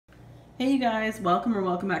Hey you guys,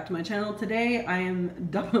 welcome back to my channel. Today I am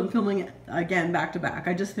done filming again back to back.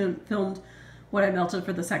 I just filmed what I melted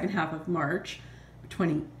for the second half of March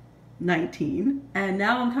 2019, and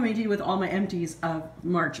now I'm coming to you with all my empties of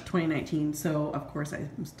March 2019. So of course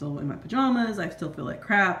I'm still in my pajamas, I still feel like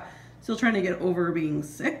crap, still trying to get over being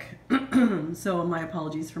sick. So my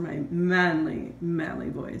apologies for my manly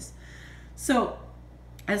voice. So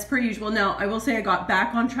as per usual, now I will say I got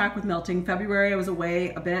back on track with melting. February I was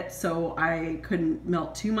away a bit, so I couldn't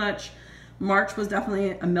melt too much. March was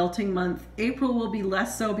definitely a melting month. April will be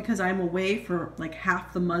less so because I'm away for like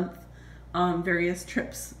half the month on various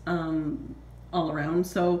trips all around.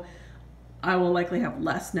 So I will likely have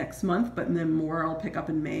less next month, but then more I'll pick up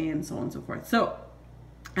in May and so on and so forth. So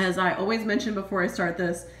as I always mention before I start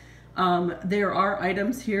this, there are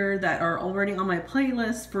items here that are already on my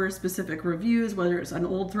playlist for specific reviews, whether it's an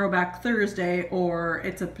old Throwback Thursday or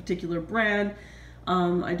it's a particular brand.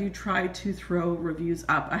 I do try to throw reviews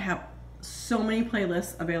up. I have so many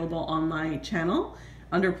playlists available on my channel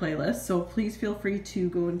under playlists, so please feel free to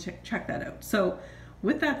go and check that out. So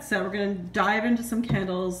with that said, we're going to dive into some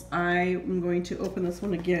candles. I am going to open this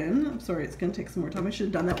one again. I'm sorry, it's going to take some more time. I should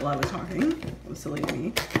have done that while I was talking. That was silly of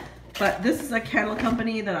me. But this is a candle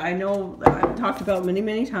company that I know that I've talked about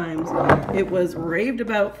many times. It was raved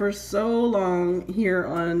about for so long here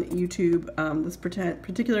on YouTube. This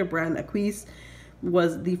particular brand, EMPTIES,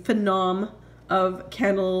 was the phenom of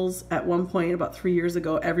candles at one point about 3 years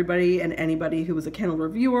ago. Everybody and anybody who was a candle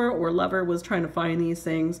reviewer or lover was trying to find these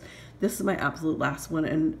things. This is my absolute last one,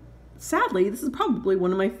 and sadly this is probably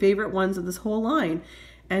one of my favorite ones of this whole line.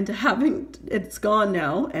 And it's gone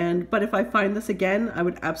now, but if I find this again, I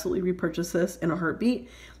would absolutely repurchase this in a heartbeat.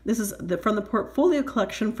 This is from the portfolio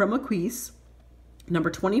collection from EMPTIES, number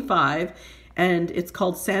 25, and it's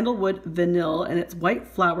called Sandalwood Vanilla, and it's white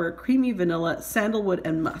flower, creamy vanilla, sandalwood,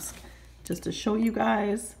 and musk. Just to show you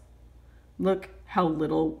guys, look how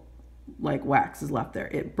little like wax is left there.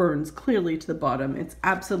 It burns clearly to the bottom. It's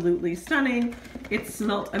absolutely stunning. It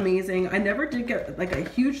smelled amazing. I never did get like a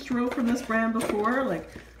huge throw from this brand before, like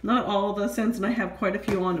not all the scents, and I have quite a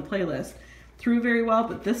few on the playlist. Threw very well,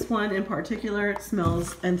 but this one in particular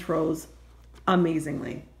smells and throws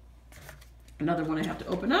amazingly. Another one I have to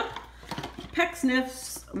open up.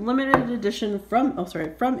 Pecksniff's limited edition from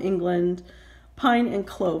England, pine and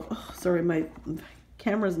clove. Oh, sorry, my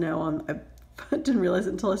camera's now on. I didn't realize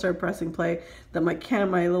it until I started pressing play that my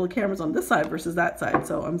little camera's on this side versus that side,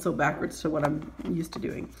 so I'm so backwards to what I'm used to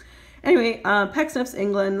doing. Anyway, Pecksniff's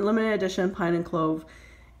England, limited edition, pine and clove.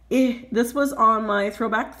 This was on my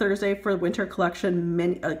Throwback Thursday for the winter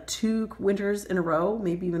collection, 2 winters in a row,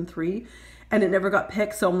 maybe even 3, and it never got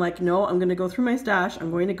picked, so I'm like, no, I'm going to go through my stash,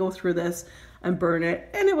 I'm going to go through this and burn it,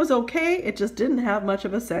 and it was okay. It just didn't have much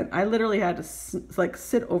of a scent. I literally had to like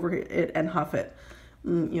sit over it and huff it.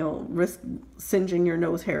 You know, risk singeing your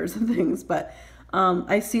nose hairs and things, but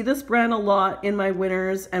I see this brand a lot in my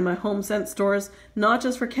Winners and my home scent stores, not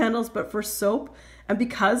just for candles but for soap. And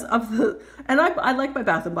because of I like my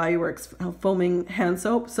Bath & Body Works foaming hand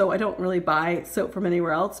soap, so I don't really buy soap from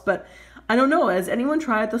anywhere else. But I don't know, has anyone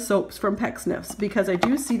tried the soaps from Pecksniff's? Because I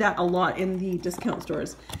do see that a lot in the discount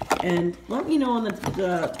stores. And let me know in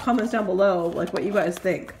the comments down below like what you guys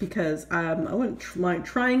think, because I wouldn't mind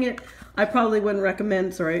trying it. I probably wouldn't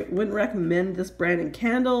recommend this brand in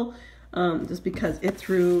candle, just because it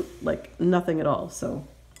threw like nothing at all. So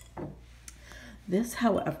this,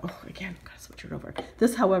 however, again, gotta switch it over.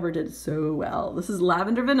 This, however, did so well. This is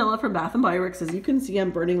Lavender Vanilla from Bath & Body Works. As you can see,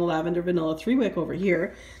 I'm burning a Lavender Vanilla 3-wick over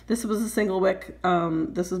here. This was a single wick.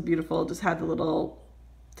 This is beautiful. Just had the little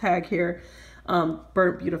tag here.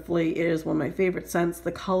 Burnt beautifully. It is one of my favorite scents.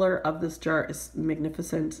 The color of this jar is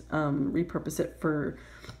magnificent. Repurpose it for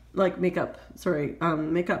like makeup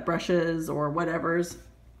brushes or whatevers.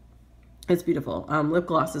 It's beautiful. Lip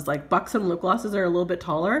glosses, like buxom lip glosses, are a little bit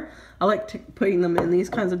taller. I like putting them in these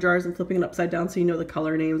kinds of jars and flipping it upside down so you know the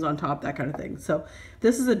color names on top, that kind of thing. So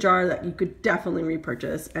this is a jar that you could definitely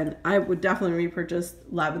repurchase, and I would definitely repurchase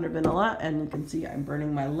Lavender Vanilla. And you can see I'm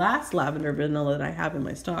burning my last Lavender Vanilla that I have in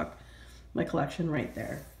my stock, my collection right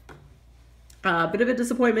there. Bit of a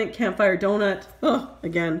disappointment, Campfire Donut. Oh,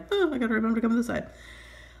 again, I gotta remember to come to this side.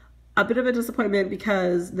 A bit of a disappointment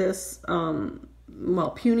because this,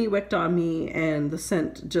 well, puny wicked on me and the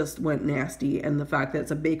scent just went nasty, and the fact that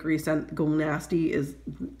it's a bakery scent go nasty is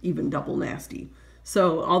even double nasty.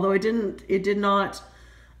 So although it did not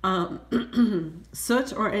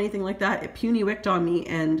soot or anything like that, it puny wicked on me,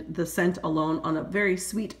 and the scent alone on a very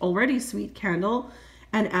sweet, already sweet candle,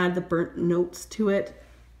 and add the burnt notes to it,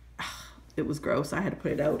 it was gross. I had to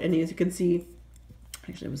put it out. And as you can see,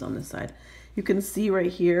 actually it was on this side, you can see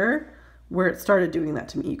right here where it started doing that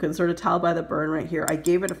to me. You can sort of tell by the burn right here. I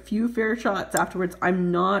gave it a few fair shots afterwards.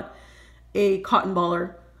 I'm not a cotton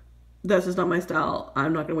baller. That's just not my style.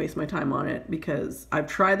 I'm not going to waste my time on it because I've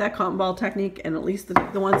tried that cotton ball technique, and at least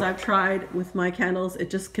the ones I've tried with my candles, it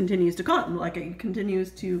just continues to cotton. Like, it continues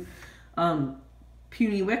to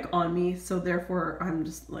puny wick on me. So therefore, I'm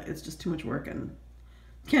just like, it's just too much work, and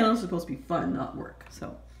candles are supposed to be fun, not work.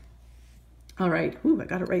 So, all right. Ooh, I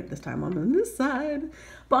got it right this time. I'm on this side.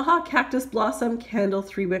 Baja Cactus Blossom Candle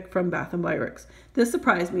 3-Wick from Bath & Body Works. This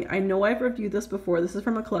surprised me. I know I've reviewed this before. This is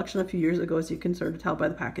from a collection a few years ago, as you can sort of tell by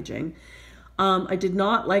the packaging. I did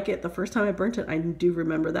not like it the first time I burnt it. I do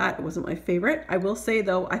remember that. It wasn't my favorite. I will say,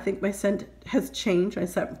 though, I think my scent has changed. My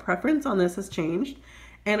scent preference on this has changed.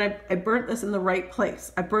 And I burnt this in the right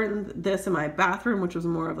place. I burnt this in my bathroom, which was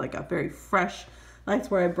more of like a very fresh,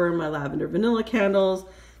 that's where I burn my lavender vanilla candles,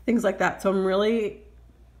 things like that. So I'm really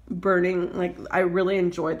burning, like, I really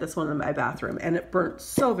enjoyed this one in my bathroom, and it burnt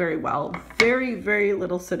so very well. Very, very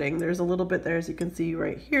little sitting. There's a little bit there, as you can see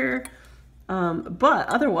right here. But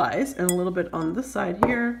otherwise, and a little bit on this side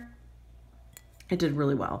here, it did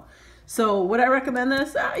really well. So would I recommend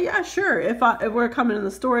this? Yeah, sure. If we're coming in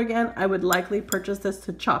the store again, I would likely purchase this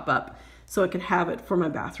to chop up so I could have it for my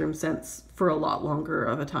bathroom scents for a lot longer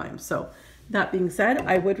of a time. So that being said,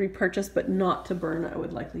 I would repurchase, but not to burn. I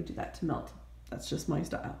would likely do that to melt. That's just my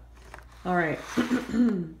style. All right.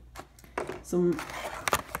 Some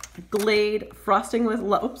Glade Frosting with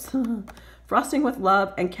Love. Frosting with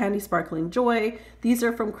Love and Candy Sparkling Joy. These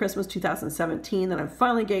are from Christmas 2017 that I'm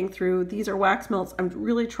finally getting through. These are wax melts. I'm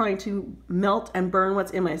really trying to melt and burn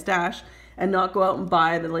what's in my stash and not go out and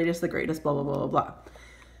buy the latest, the greatest, blah, blah, blah, blah, blah.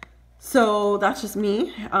 So that's just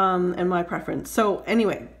me and my preference. So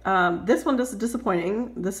anyway, this one is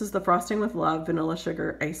disappointing. This is the Frosting with Love Vanilla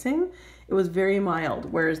Sugar Icing. It was very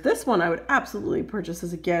mild, whereas this one I would absolutely purchase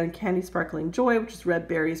as, again, Candy Sparkling Joy, which is red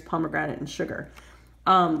berries, pomegranate, and sugar.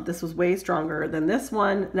 This was way stronger than this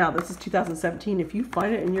one. Now, this is 2017. If you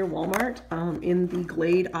find it in your Walmart, in the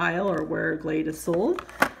Glade aisle or where Glade is sold,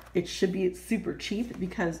 it should be super cheap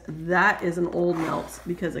because that is an old melt.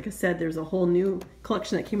 Because like I said, there's a whole new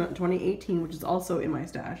collection that came out in 2018, which is also in my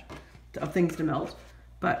stash of things to melt.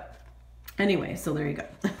 But anyway, so there you go.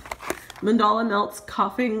 Mandala Melts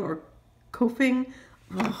Coughing or Coughing.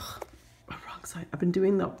 Ugh, wrong side. I've been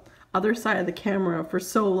doing the other side of the camera for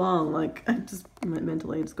so long, like I just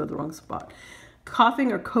mentally just go to the wrong spot.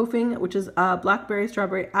 Coughing or Coughing, which is blackberry,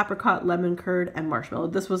 strawberry, apricot, lemon curd, and marshmallow.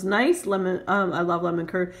 This was nice. Lemon, I love lemon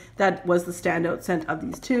curd. That was the standout scent of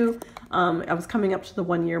these two. I was coming up to the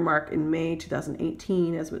 1 year mark in May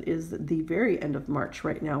 2018, as it is the very end of March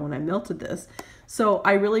right now when I melted this. So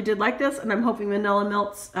I really did like this, and I'm hoping Mandala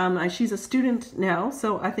Melts. She's a student now,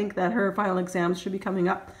 so I think that her final exams should be coming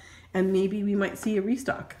up, and maybe we might see a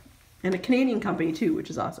restock. And a Canadian company too, which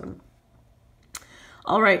is awesome.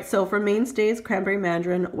 All right, so for Mainstays Cranberry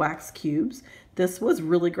Mandarin Wax Cubes, this was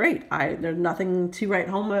really great. There's nothing to write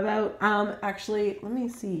home about. Actually, let me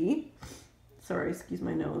see. Sorry, excuse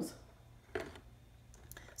my nose.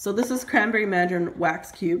 So this is Cranberry Mandarin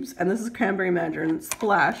Wax Cubes, and this is Cranberry Mandarin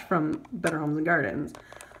Splash from Better Homes and Gardens.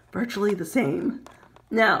 Virtually the same.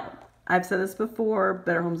 Now, I've said this before,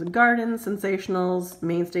 Better Homes and Gardens, Sensationals,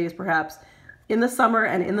 Mainstays perhaps. In the summer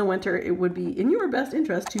and in the winter, it would be in your best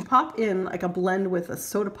interest to pop in like a blend with a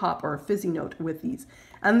soda pop or a fizzy note with these.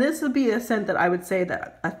 And this would be a scent that I would say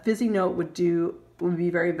that a fizzy note would be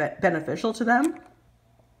very beneficial to them.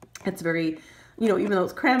 It's very, you know, even though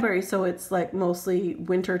it's cranberry, so it's like mostly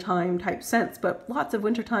wintertime type scents, but lots of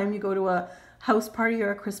wintertime you go to a house party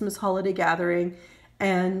or a Christmas holiday gathering,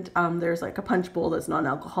 and there's like a punch bowl that's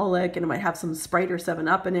non-alcoholic, and it might have some Sprite or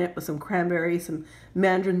 7-Up in it with some cranberry, some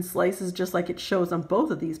mandarin slices, just like it shows on both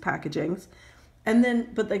of these packagings. And then,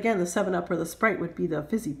 but again, the 7-Up or the Sprite would be the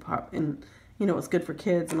fizzy pop, and you know, it's good for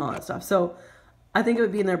kids and all that stuff. So I think it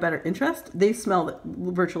would be in their better interest. They smell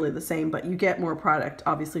virtually the same, but you get more product,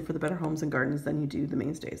 obviously, for the Better Homes and Gardens than you do the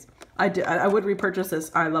Mainstays. I would repurchase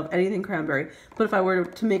this. I love anything cranberry, but if I were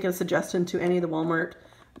to make a suggestion to any of the Walmart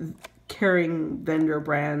carrying vendor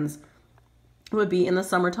brands, it would be in the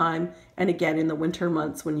summertime, and again in the winter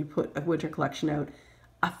months when you put a winter collection out,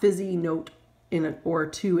 a fizzy note or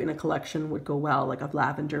two in a collection would go well, like a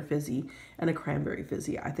lavender fizzy and a cranberry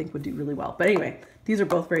fizzy, I think would do really well. But anyway, these are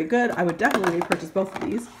both very good. I would definitely repurchase both of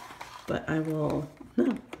these, but I will, no,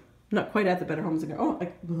 I'm not quite at the Better Homes and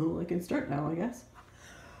Gardens. Oh, I can start now, I guess.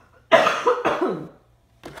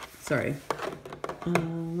 Sorry.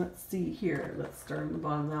 Let's see here. Let's start on the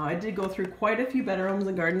bottom now. I did go through quite a few Better Homes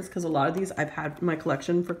and Gardens because a lot of these I've had in my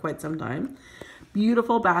collection for quite some time.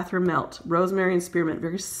 Beautiful bathroom melt. Rosemary and spearmint,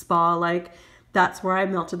 very spa-like. That's where I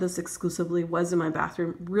melted this exclusively, was in my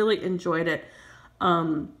bathroom. Really enjoyed it.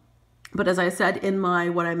 But as I said in my,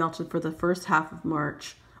 what I melted for the first half of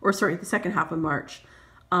March, or sorry, the second half of March,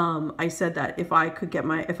 I said that if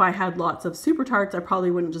I had lots of Super Tarts, I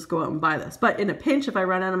probably wouldn't just go out and buy this. But in a pinch, if I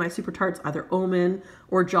ran out of my Super Tarts, either Omen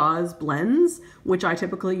or Jaws blends, which I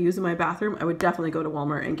typically use in my bathroom, I would definitely go to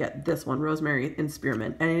Walmart and get this one, Rosemary and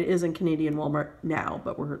Spearmint. And it is in Canadian Walmart now,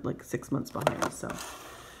 but we're like 6 months behind. So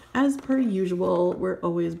as per usual, we're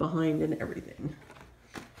always behind in everything.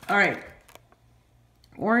 All right.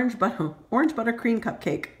 Orange buttercream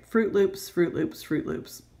cupcake. Fruit Loops, Fruit Loops, Fruit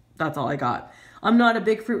Loops. That's all I got. I'm not a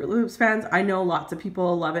big Fruit Loops fan. I know lots of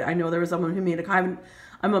people love it. I know there was someone who made a comment.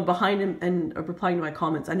 I'm behind and replying to my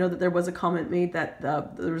comments. I know that there was a comment made that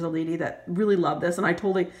there was a lady that really loved this, and I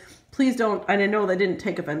told her, please don't. And I know they didn't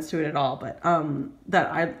take offense to it at all, but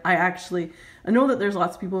that I know that there's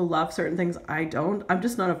lots of people who love certain things. I don't. I'm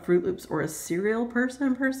just not a Fruit Loops or a cereal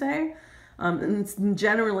person per se. And it's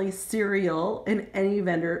generally cereal in any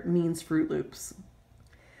vendor means Fruit Loops.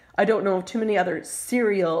 I don't know of too many other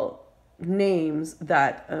cereal names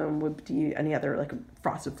that would be any other, like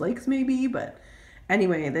Frosted Flakes maybe, but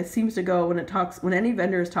anyway, this seems to go when any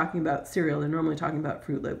vendor is talking about cereal, they're normally talking about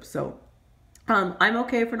Fruit Loops. So I'm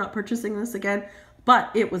okay for not purchasing this again,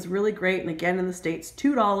 but it was really great. And again, in the States,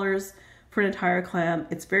 $2 for an entire clam.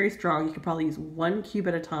 It's very strong. You could probably use 1 cube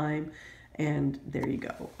at a time, and there you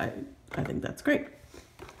go. I think that's great.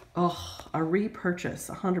 Oh, a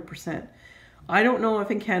repurchase, 100%. I don't know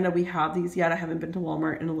if in Canada we have these yet. I haven't been to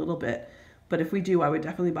Walmart in a little bit, but if we do, I would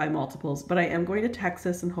definitely buy multiples. But I am going to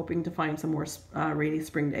Texas and hoping to find some more rainy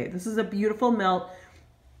spring day. This is a beautiful melt,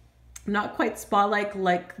 not quite spa-like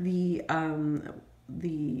like the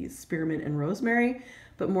spearmint and rosemary,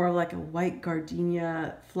 but more like a white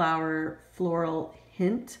gardenia flower floral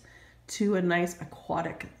hint to a nice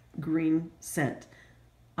aquatic green scent.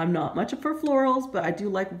 I'm not much for florals, but I do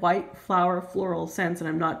like white flower floral scents, and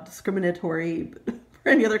I'm not discriminatory for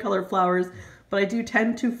any other color flowers, but I do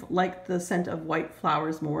tend to like the scent of white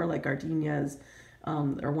flowers more, like gardenias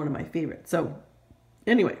are one of my favorites. So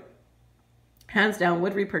anyway, hands down,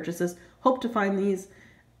 would repurchases. Hope to find these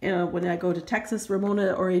when I go to Texas.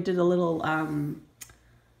 Ramona already did a little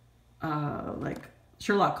like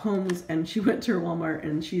Sherlock Holmes, and she went to her Walmart,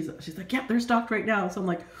 and she's like, yeah, they're stocked right now. So I'm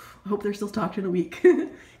like, I hope they're still stocked in a week,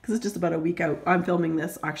 because it's just about a week out. I'm filming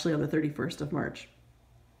this actually on the 31st of March.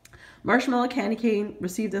 Marshmallow candy cane.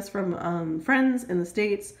 Received this from friends in the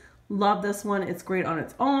States. Love this one. It's great on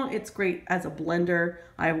its own. It's great as a blender.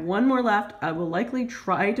 I have one more left. I will likely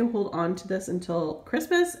try to hold on to this until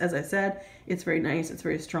Christmas. As I said, it's very nice. It's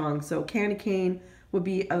very strong. So candy cane would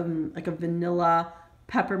be like a vanilla,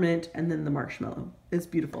 peppermint, and then the marshmallow. It's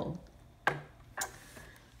beautiful.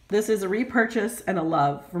 This is a repurchase and a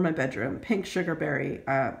love for my bedroom. Pink Sugar Berry.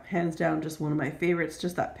 Hands down, just one of my favorites.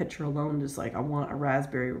 Just that picture alone, just like I want a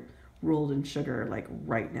raspberry rolled in sugar like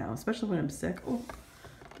right now, especially when I'm sick. Oh,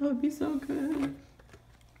 that would be so good.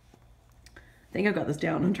 I think I've got this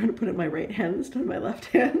down. I'm trying to put it in my right hand instead of my left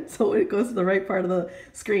hand, so it goes to the right part of the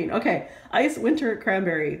screen. Okay, Ice Winter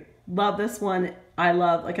Cranberry. Love this one. I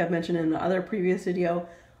love, like I've mentioned in the other previous video,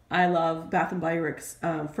 I love Bath & Body Works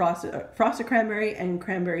frosted cranberry and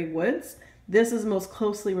cranberry woods. This is most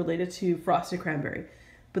closely related to frosted cranberry,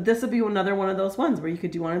 but this would be another one of those ones where you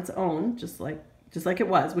could do on its own, just like it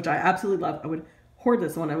was, which I absolutely love. I would hoard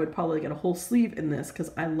this one. I would probably get a whole sleeve in this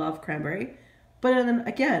because I love cranberry. But then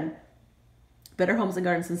again, Better Homes and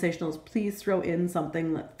Garden Sensationals, please throw in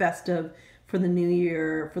something festive for the new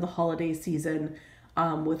year, for the holiday season,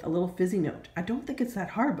 with a little fizzy note. I don't think it's that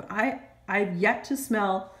hard, but I've yet to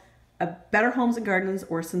smell a Better Homes and Gardens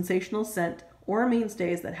or Sensational scent or a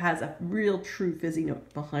Mainstays that has a real true fizzy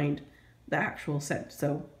note behind the actual scent.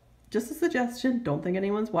 So just a suggestion. Don't think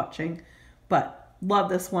anyone's watching, but love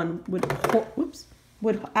this one.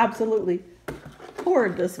 Would absolutely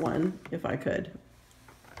hoard this one if I could.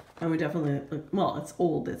 And we definitely, well, it's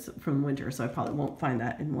old. It's from winter, so I probably won't find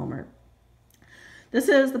that in Walmart. This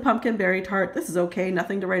is the Pumpkin Berry Tart. This is okay.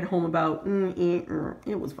 Nothing to write home about.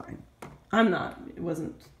 It was fine. It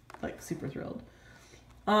wasn't like super thrilled.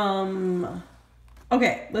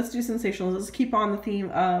 Okay, let's do Sensationals. Let's keep on the theme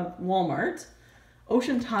of Walmart.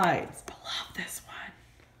 Ocean Tides. I love this one.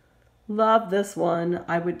 Love this one.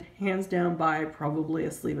 I would hands down buy probably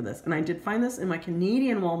a sleeve of this. And I did find this in my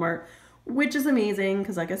Canadian Walmart, which is amazing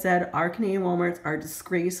because, like I said, our Canadian Walmarts are a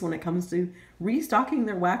disgrace when it comes to restocking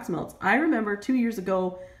their wax melts. I remember 2 years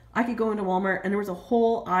ago, I could go into Walmart and there was a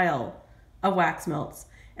whole aisle of wax melts.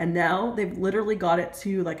 And now they've literally got it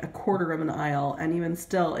to like a quarter of an aisle. And even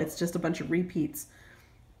still, it's just a bunch of repeats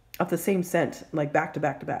of the same scent, like back to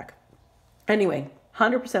back to back. Anyway,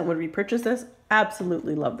 100% would repurchase this.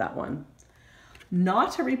 Absolutely love that one.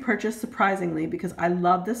 Not to repurchase, surprisingly, because I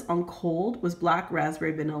love this on cold, was Black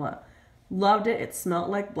Raspberry Vanilla. Loved it. It smelled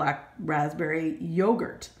like black raspberry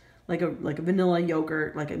yogurt, like a vanilla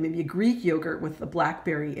yogurt, like maybe a Greek yogurt with a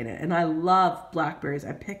blackberry in it. And I love blackberries.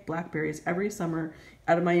 I pick blackberries every summer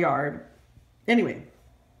out of my yard. Anyway,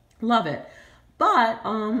 love it. But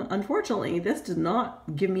unfortunately, this did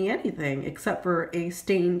not give me anything except for a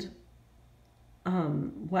stained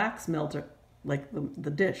wax melter, like the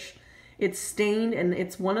dish. It's stained, and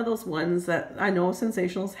it's one of those ones that I know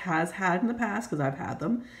Sensationals has had in the past because I've had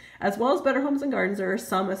them, as well as Better Homes and Gardens. There are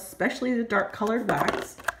some, especially the dark colored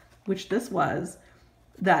wax, which this was,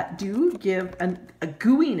 that do give a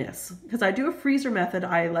gooiness. Because I do a freezer method.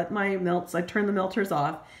 I let my melts, I turn the melters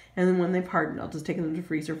off, and then when they've hardened, I'll just take them to the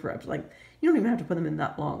freezer for up to, like, you don't even have to put them in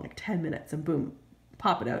that long, like 10 minutes, and boom,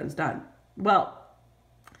 pop it out, it's done. Well,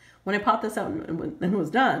 when I popped this out and it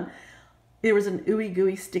was done, there was an ooey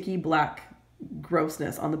gooey sticky black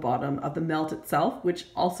grossness on the bottom of the melt itself, which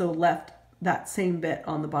also left that same bit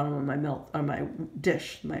on the bottom of my melt, on my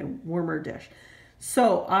dish, my warmer dish.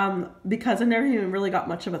 So because I never even really got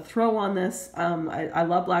much of a throw on this, I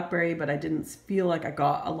love blackberry, but I didn't feel like I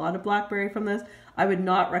got a lot of blackberry from this. I would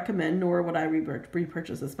not recommend, nor would I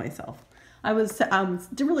repurchase this myself. I was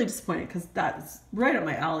really disappointed because that's right up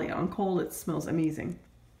my alley. On cold, it smells amazing.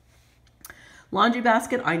 Laundry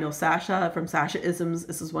basket, I know Sasha from Sasha Isms,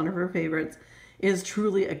 this is one of her favorites, is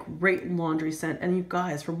truly a great laundry scent. And you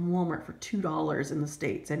guys, from Walmart for $2 in the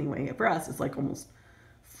States anyway. For us, it's like almost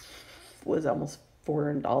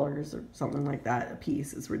 $4 or something like that a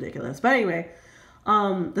piece. It's ridiculous. But anyway,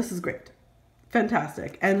 this is great.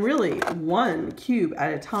 Fantastic. And really, 1 cube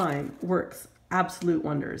at a time works absolute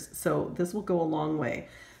wonders. So this will go a long way.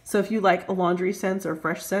 So if you like a laundry scents or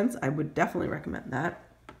fresh scents, I would definitely recommend that.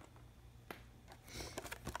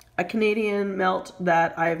 A Canadian melt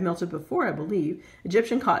that I've melted before, I believe.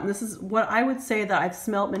 Egyptian cotton. This is what I would say that I've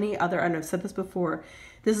smelt many other, and I've said this before.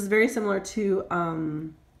 This is very similar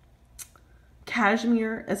to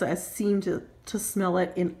cashmere, as I seem to smell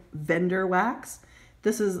it in vendor wax.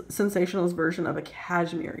 This is Sensational's version of a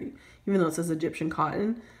cashmere, even though it says Egyptian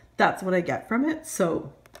cotton. That's what I get from it.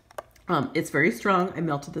 So it's very strong. I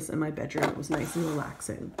melted this in my bedroom. It was nice and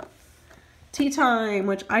relaxing. Tea Time,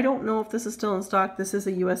 which I don't know if this is still in stock. This is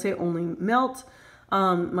a USA only melt.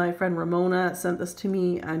 My friend Ramona sent this to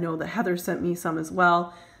me. I know that Heather sent me some as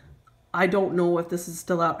well. I don't know if this is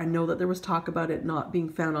still out. I know that there was talk about it not being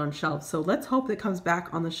found on shelves. So let's hope it comes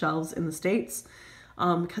back on the shelves in the States,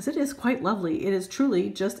 because it is quite lovely. It is truly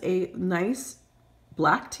just a nice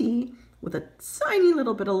black tea with a tiny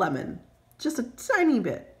little bit of lemon. Just a tiny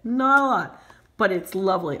bit, not a lot. But it's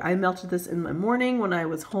lovely. I melted this in the morning when I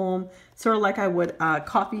was home, sort of like I would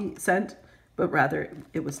coffee scent, but rather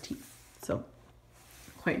it was tea. So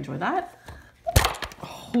quite enjoy that.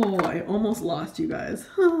 Oh, I almost lost you guys.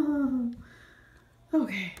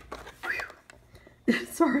 Okay.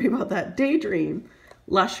 Sorry about that. Daydream.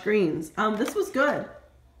 Lush Greens. This was good.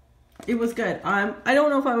 It was good. I don't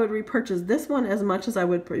know if I would repurchase this one as much as I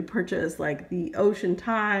would repurchase like the Ocean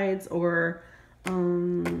Tides, or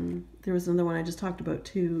there was another one I just talked about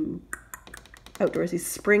too, Outdoorsy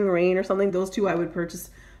Spring Rain or something. Those two I would purchase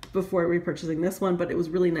before repurchasing this one, but it was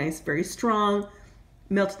really nice, very strong.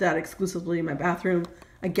 Melted that exclusively in my bathroom.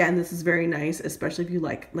 Again, this is very nice, especially if you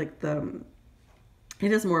like the,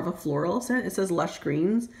 it is more of a floral scent. It says Lush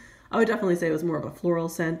Greens. I would definitely say it was more of a floral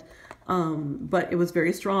scent, but it was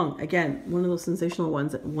very strong. Again, one of those Sensational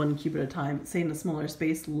ones at 1 cube at a time, say in a smaller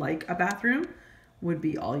space like a bathroom, would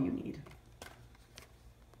be all you need.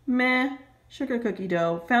 Meh, sugar cookie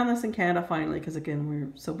dough. Found this in Canada finally, because again, we're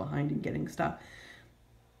so behind in getting stuff.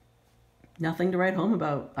 Nothing to write home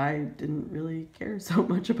about. I didn't really care so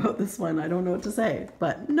much about this one. I don't know what to say,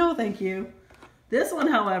 but no thank you. This one,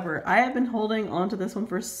 however, I have been holding on to this one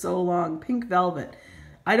for so long. Pink Velvet.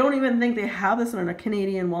 I don't even think they have this in a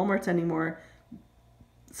Canadian Walmarts anymore.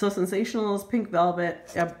 So Sensational's Pink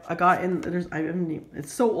Velvet. I got in,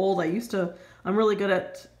 it's so old. I'm really good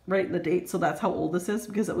at writing the date, so that's how old this is,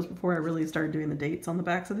 because it was before I really started doing the dates on the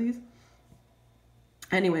backs of these.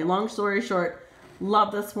 Anyway, long story short,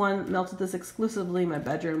 love this one. Melted this exclusively in my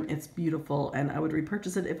bedroom. It's beautiful, and I would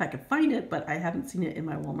repurchase it if I could find it, but I haven't seen it in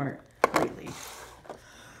my Walmart lately.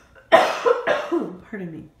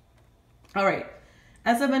 Pardon me. All right.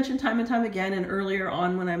 As I mentioned time and time again, and earlier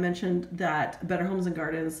on when I mentioned that Better Homes and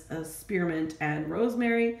Gardens, Spearmint and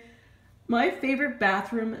Rosemary, my favorite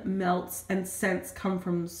bathroom melts and scents come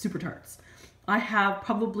from Super Tarts. I have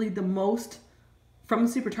probably the most from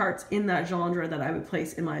Super Tarts in that genre that I would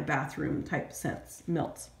place in my bathroom type scents,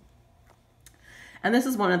 melts. And this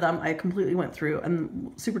is one of them I completely went through.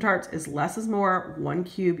 And Super Tarts is less is more, 1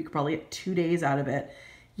 cube. You could probably get 2 days out of it.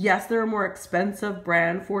 Yes, they're a more expensive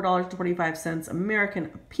brand, $4.25 American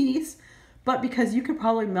a piece. But because you could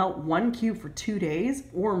probably melt 1 cube for 2 days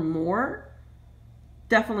or more,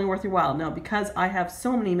 definitely worth your while. Now, because I have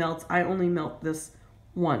so many melts, I only melt this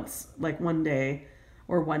once, like one day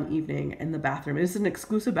or one evening in the bathroom. It's an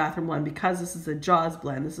exclusive bathroom blend because this is a Jaws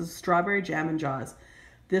blend. This is strawberry jam and Jaws.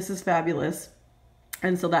 This is fabulous.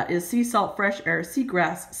 And so that is sea salt, fresh air,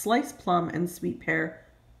 seagrass, sliced plum, and sweet pear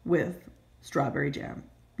with strawberry jam.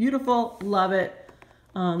 Beautiful. Love it.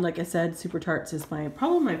 Like I said, Super Tarts is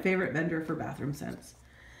probably my favorite vendor for bathroom scents.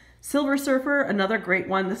 Silver Surfer, another great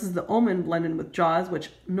one. This is the almond blended with Jaws, which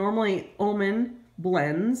normally almond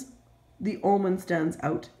blends, the almond stands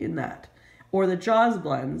out in that. Or the Jaws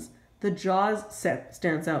blends, the Jaws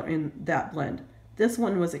stands out in that blend. This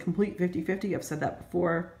one was a complete 50-50. I've said that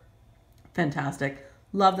before. Fantastic.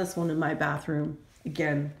 Love this one in my bathroom.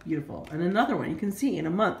 Again, beautiful. And another one, you can see in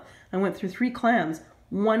a month, I went through 3 clams,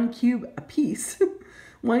 1 cube a piece,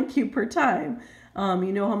 1 cube per time.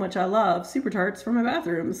 You know how much I love Super Tarts for my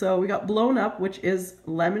bathroom. So we got Blown Up, which is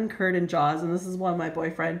lemon curd and Jaws. And this is one my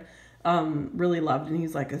boyfriend really loved. And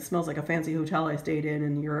he's like, it smells like a fancy hotel I stayed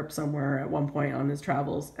in Europe somewhere at one point on his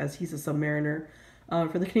travels, as he's a submariner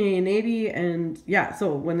for the Canadian Navy. And yeah,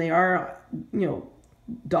 so when they are, you know,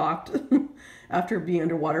 docked after being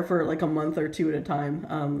underwater for like a month or 2 at a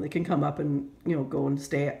time, they can come up and, you know, go and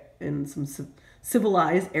stay in some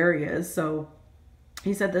civilized areas. So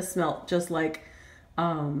he said this smelled just like,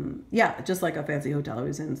 yeah, just like a fancy hotel I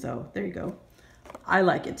was in. So there you go. I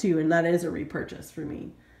like it too. And that is a repurchase for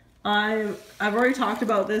me. I've already talked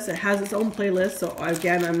about this. It has its own playlist. So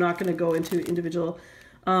again, I'm not going to go into individual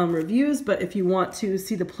reviews, but if you want to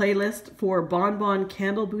see the playlist for Bon Bon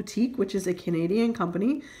Candle Boutique, which is a Canadian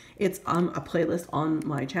company, it's on a playlist on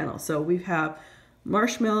my channel. So we have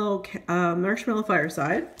Marshmallow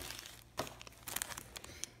Fireside,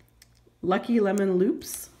 Lucky Lemon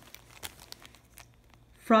Loops,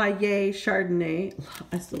 Friday Chardonnay.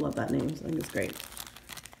 I still love that name. So I think it's great.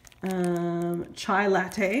 Chai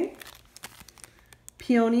Latte,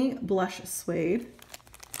 Peony Blush Suede,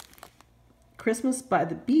 Christmas by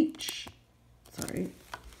the Beach. Sorry.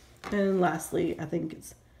 And lastly, I think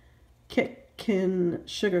it's Kickin'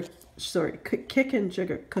 Sugar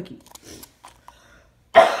Cookie.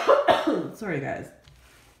 Sorry, guys.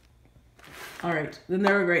 All right, then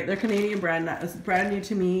they're great. They're Canadian brand. That is brand new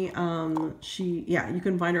to me. Yeah, you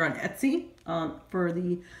can find her on Etsy for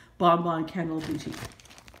the Bon Bon Candle Boutique.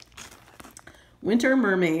 Winter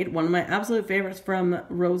Mermaid, one of my absolute favorites from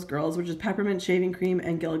Rose Girls, which is peppermint shaving cream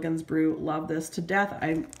and Gilligan's Brew. Love this to death.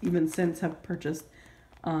 I even since have purchased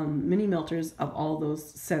mini melters of all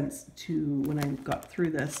those scents to when I got through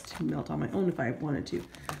this to melt on my own if I wanted to.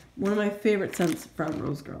 One of my favorite scents from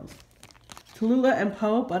Rose Girls. Tallulah and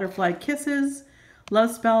Poe, Butterfly Kisses, Love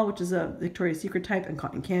Spell, which is a Victoria's Secret type, and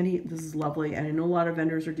Cotton Candy. This is lovely, and I know a lot of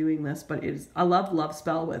vendors are doing this, but I love Love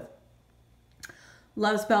Spell with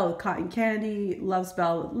Cotton Candy, Love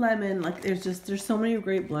Spell with lemon. Like there's so many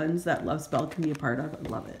great blends that Love Spell can be a part of. I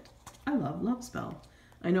love it. I love Love Spell.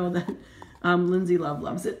 I know that Lindsay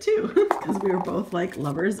loves it too, because we were both like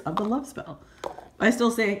lovers of the Love Spell. I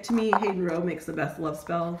still say, to me, Hayden Rowe makes the best Love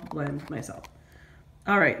Spell blend myself.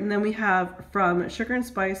 All right, and then we have from Sugar and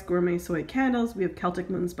Spice Gourmet Soy Candles, we have Celtic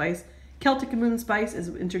Moon Spice. Celtic Moon Spice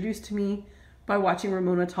is introduced to me by watching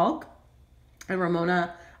RamonaTulk. And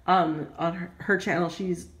Ramona, on her channel,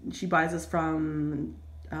 she buys this from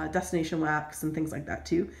Destination Wax and things like that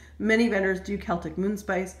too. Many vendors do Celtic Moon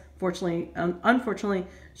Spice. Unfortunately,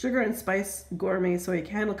 Sugar and Spice Gourmet Soy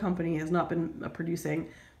Candle Company has not been producing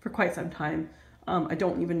for quite some time. I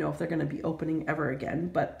don't even know if they're going to be opening ever again,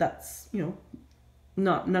 but that's, you know,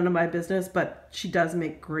 none of my business. But she does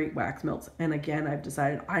make great wax melts, and again, I've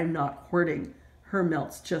decided I'm not hoarding her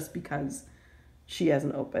melts just because she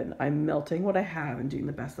hasn't opened. I'm melting what I have and doing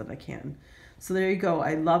the best that I can. So there you go.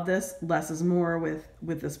 I love this. Less is more with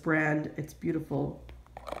this brand. It's beautiful.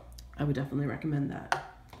 I would definitely recommend that.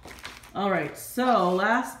 All right, so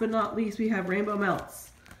last but not least, we have Rainbow Melts.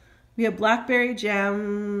 We have blackberry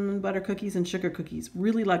jam, butter cookies, and sugar cookies.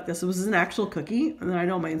 Really like this. It was an actual cookie. And I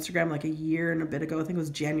know on my Instagram like a year and a bit ago, I think it was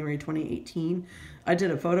January 2018, I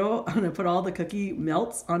did a photo and I put all the cookie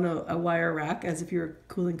melts on a wire rack as if you were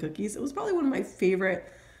cooling cookies. It was probably one of my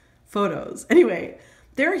favorite photos. Anyway,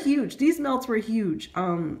 they're huge. These melts were huge.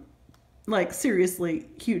 Like seriously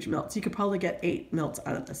huge melts. You could probably get 8 melts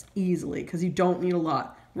out of this easily because you don't need a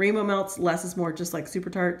lot. Rainbow Melts, less is more, just like Super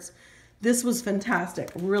Tarts. This was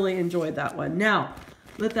fantastic. Really enjoyed that one. Now,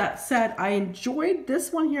 With that said, I enjoyed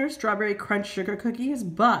this one here, Strawberry Crunch Sugar Cookies,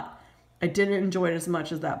 but I didn't enjoy it as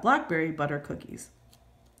much as that Blackberry Butter Cookies.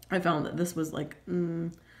 I found that this was like,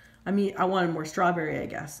 I mean, I wanted more strawberry, I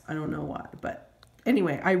guess. I don't know why, but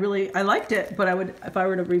anyway, I liked it, but I would, if I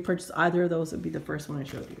were to repurchase either of those, it would be the first one I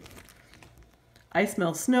showed you. I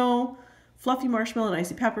Smell Snow, Fluffy Marshmallow and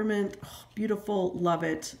Icy Peppermint. Oh, beautiful, love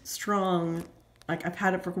it, strong. Like, I've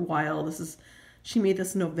had it for a while. She made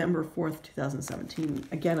this November 4th, 2017.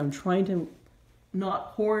 Again, I'm trying to not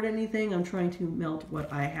hoard anything. I'm trying to melt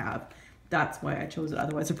what I have. That's why I chose it.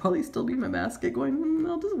 Otherwise, it'd probably still be in my basket going,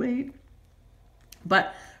 I'll just wait.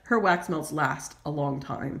 But her wax melts last a long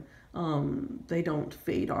time. They don't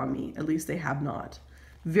fade on me. At least they have not.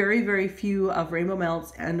 Very, very few of Rainbow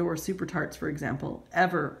Melts and or Super Tarts, for example,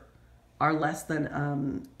 ever are less than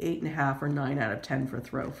 8.5 or 9 out of 10 for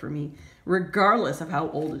throw for me, regardless of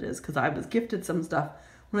how old it is. Because I was gifted some stuff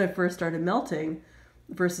when I first started melting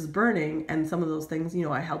versus burning, and some of those things, you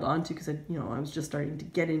know, I held on to because I was just starting to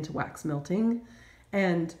get into wax melting,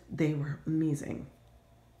 and they were amazing.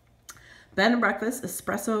 Bed and Breakfast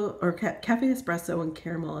Espresso or Cafe Espresso and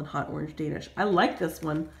Caramel and Hot Orange Danish. I liked this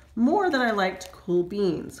one more than I liked Cool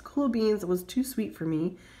Beans. Cool Beans was too sweet for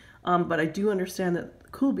me, but I do understand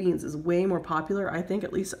that Cool Beans is way more popular. I think,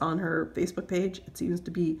 at least on her Facebook page, it seems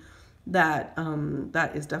to be that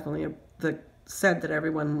that is definitely the scent that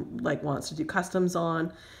everyone like wants to do customs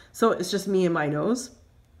on. So it's just me and my nose.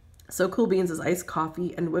 So Cool Beans is iced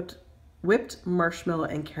coffee and whipped marshmallow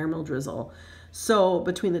and caramel drizzle. So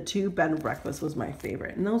between the two, Bed and Breakfast was my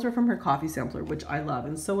favorite. And those are from her coffee sampler, which I love.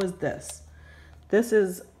 And so is this. This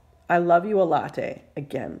is I Love You a Latte.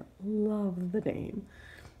 Again, love the name.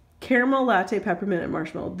 Caramel latte, peppermint, and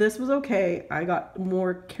marshmallow. This was okay. I got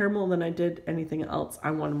more caramel than I did anything else.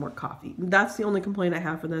 I wanted more coffee. That's the only complaint I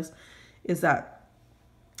have for this, is that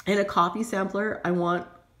in a coffee sampler, I want,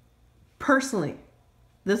 personally,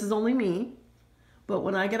 this is only me, but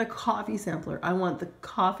when I get a coffee sampler, I want the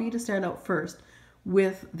coffee to stand out first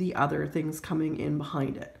with the other things coming in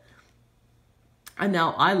behind it. And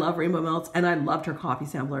now I love Rainbow Melts, and I loved her coffee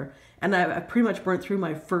sampler. And I pretty much burnt through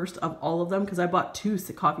my first of all of them because I bought 2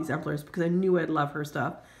 coffee samplers because I knew I'd love her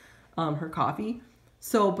stuff, her coffee.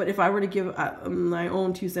 So, but if I were to give my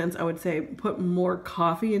own 2 cents, I would say put more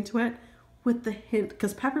coffee into it with the hint,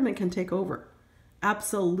 because peppermint can take over.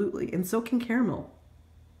 Absolutely. And so can caramel.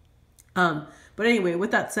 But anyway, with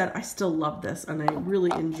that said, I still love this and I really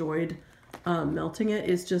enjoyed melting it.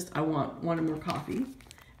 It's just I wanted more coffee.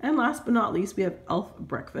 And last but not least, we have Elf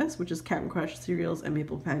Breakfast, which is Cap'n Crunch cereals and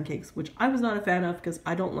maple pancakes, which I was not a fan of because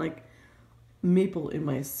I don't like maple in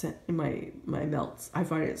my melts. I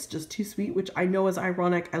find it's just too sweet, which I know is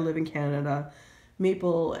ironic. I live in Canada.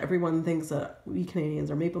 Maple, everyone thinks that we Canadians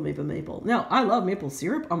are maple. Now, I love maple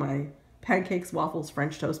syrup on my pancakes, waffles,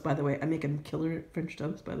 French toast, by the way. I make a killer French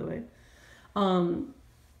toast, by the way.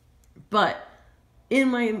 But in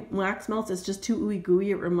my wax melts, it's just too ooey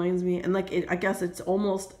gooey. It reminds me, and like I guess it's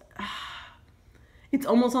almost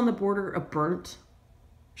on the border of burnt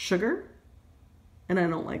sugar, and I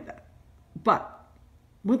don't like that. But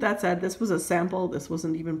with that said, this was a sample. This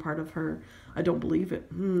wasn't even part of her. I don't believe it.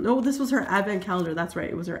 No, this was her advent calendar. That's right.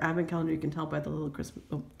 It was her advent calendar. You can tell by the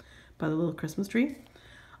little Christmas tree.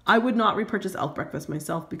 I would not repurchase Elf Breakfast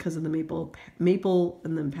myself because of the maple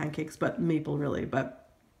and then pancakes, but maple really. But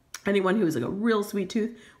anyone who is like a real sweet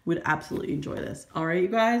tooth would absolutely enjoy this. All right, you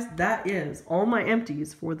guys, that is all my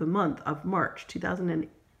empties for the month of March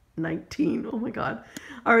 2019. Oh my God.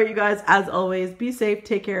 All right, you guys, as always, be safe,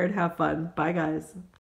 take care, and have fun. Bye, guys.